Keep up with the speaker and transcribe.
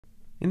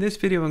In this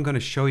video, I'm going to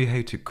show you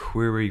how to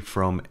query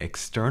from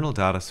external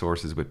data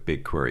sources with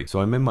BigQuery. So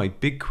I'm in my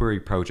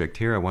BigQuery project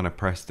here. I want to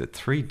press the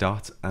three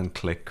dots and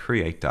click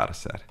Create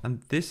Dataset.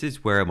 And this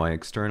is where my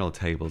external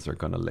tables are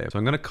going to live. So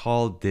I'm going to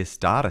call this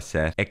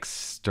dataset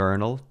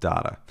External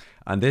Data.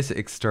 And this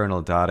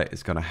external data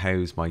is going to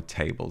house my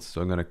tables.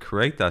 So I'm going to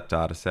create that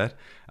dataset.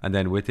 And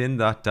then within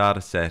that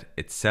dataset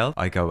itself,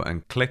 I go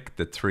and click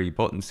the three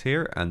buttons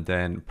here and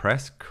then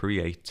press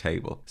Create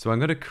Table. So I'm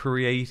going to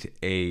create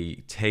a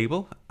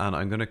table and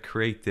I'm going to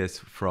create this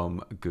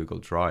from Google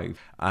Drive.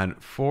 And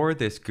for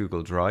this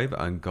Google Drive,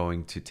 I'm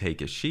going to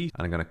take a sheet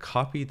and I'm going to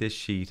copy this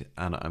sheet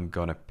and I'm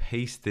going to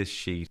paste this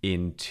sheet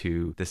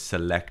into the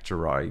Select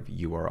Drive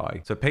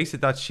URI. So I pasted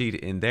that sheet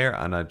in there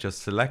and I've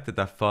just selected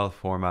that file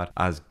format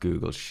as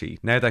Google Sheet.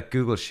 Now that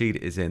Google Sheet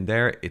is in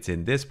there, it's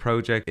in this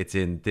project, it's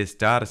in this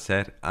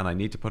dataset, and I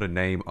need to put a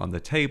name on the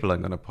table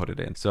I'm going to put it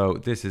in. So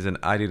this is an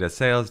Adidas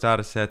sales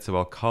data set, so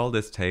I'll call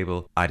this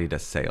table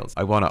Adidas sales.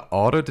 I want to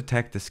auto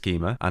detect the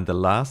schema, and the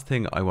last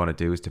thing I want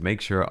to do is to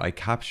make sure I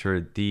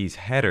capture these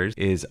headers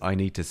is I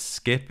need to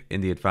skip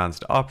in the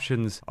advanced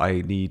options.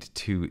 I need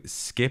to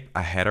skip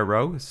a header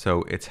row,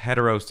 so it's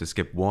header rows to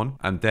skip one,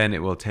 and then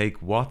it will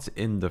take what's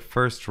in the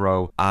first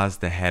row as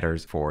the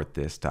headers for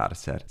this data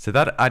set. So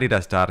that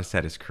Adidas data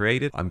set is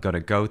created. I'm going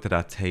to go to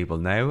that table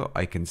now.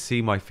 I can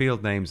see my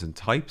field names and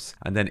types,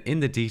 and then in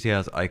the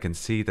details I can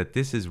see that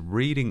this is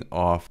reading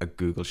off a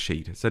Google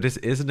Sheet. So this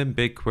isn't in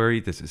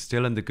BigQuery, this is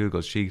still in the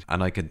Google Sheet,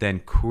 and I can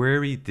then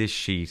query this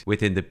sheet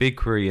within the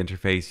BigQuery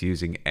interface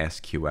using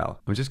SQL.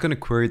 I'm just going to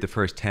query the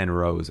first 10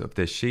 rows of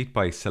this sheet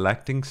by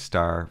selecting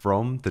star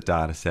from the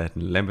dataset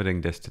and limiting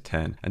this to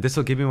 10, and this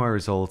will give me my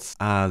results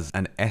as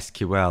an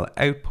SQL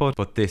output,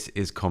 but this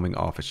is coming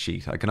off a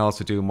sheet. I can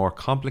also do a more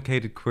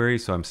complicated query,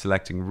 so I'm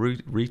selecting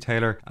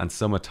retailer and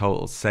sum of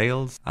total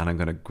sales, and I'm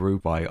going to group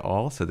by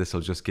all, so this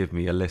will just give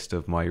me a list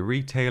of my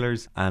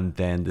retailers and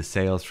then the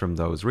sales from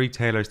those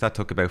retailers. That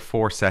took about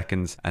 4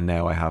 seconds, and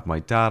now I have my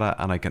data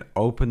and I can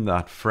open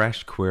that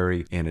fresh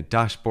query in a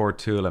dashboard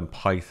tool in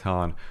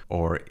Python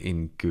or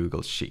in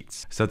Google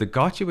Sheets. So the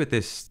gotcha with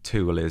this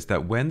tool is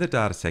that when the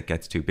data set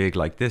gets too big,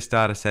 like this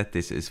data set,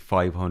 this is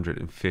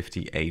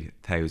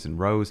 558,000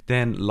 rows,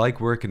 then like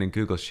working in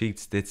Google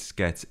Sheets, this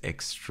gets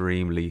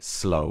extremely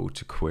slow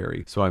to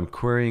query. So I'm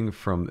querying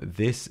from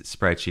this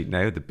spreadsheet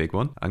now, the big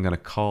one. I'm going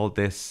to call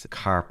this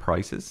car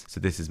prices. So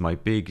this is my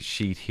big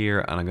sheet here,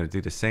 and I'm going to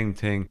do the same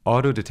thing,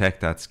 auto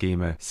detect that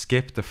schema,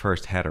 skip the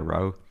first header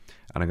row,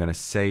 and I'm going to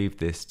save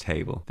this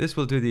table. This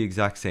will do the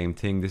exact same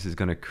thing. This is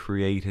going to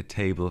create a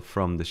table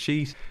from the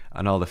sheet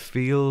and all the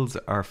fields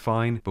are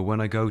fine. But when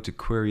I go to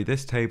query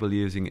this table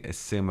using a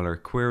similar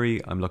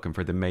query, I'm looking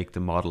for the make, the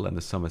model, and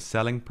the sum of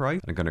selling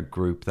price. I'm going to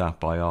group that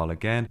by all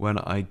again. When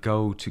I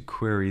go to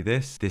query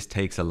this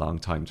takes a long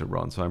time to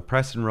run. So I'm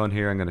pressing run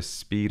here. I'm going to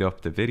speed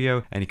up the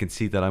video, and you can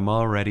see that I'm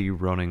already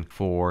running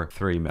for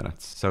 3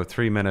 minutes. So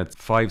 3 minutes,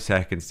 5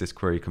 seconds, this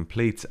query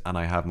completes, and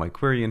I have my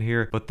query in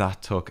here, but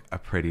that took a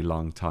pretty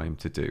long time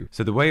to do.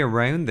 So the way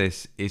around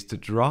this is to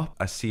drop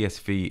a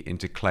CSV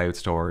into cloud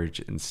storage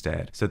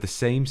instead. So the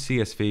same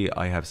CSV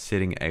I have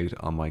sitting out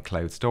on my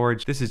cloud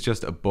storage, this is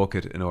just a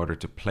bucket in order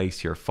to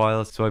place your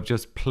files. So I've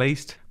just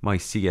placed my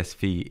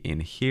CSV in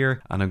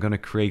here, and I'm going to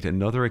create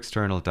another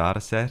external data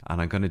set, and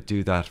I'm going to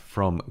do that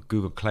from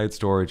Google Cloud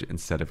Storage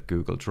instead of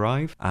Google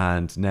Drive.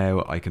 And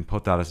now I can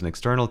put that as an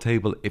external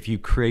table. If you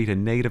create a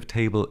native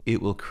table, it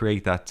will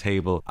create that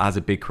table as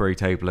a BigQuery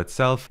table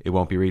itself. It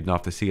won't be reading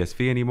off the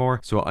CSV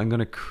anymore. So I'm going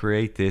to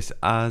create this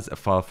as a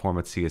file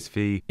format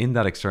CSV in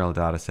that external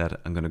data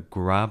set. I'm going to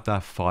grab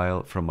that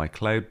file from my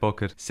cloud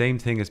bucket. Same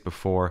thing as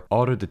before,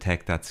 auto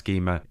detect that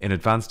schema. In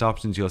advanced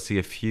options, you'll see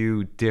a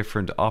few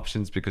different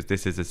options because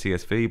this is a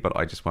CSV, but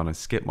I just want to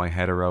skip my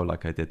header row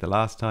like I did the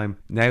last time.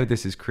 Now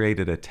this has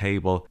created a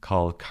table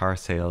called car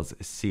sales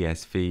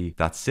CSV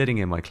that's sitting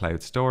in my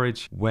cloud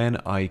storage. When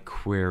I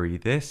query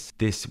this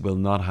will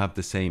not have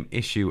the same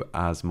issue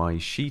as my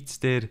sheets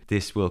did.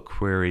 This will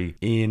query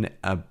in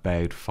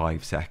about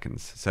 5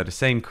 seconds. So the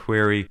same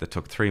query that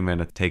took 3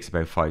 minutes takes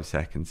about 5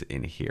 seconds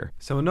in here.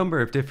 So a number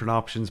of different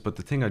options, but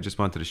the thing I just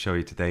wanted to show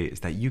you today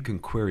is that you can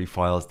query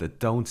files that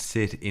don't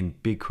sit in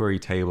BigQuery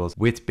tables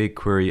with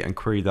BigQuery and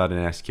query that in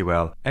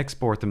SQL,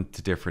 export them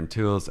to different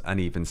tools, and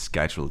even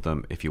schedule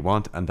them if you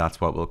want, and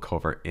that's what we'll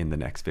cover in the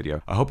next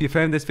video. I hope you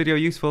found this video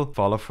useful.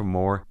 Follow for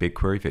more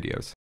BigQuery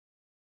videos.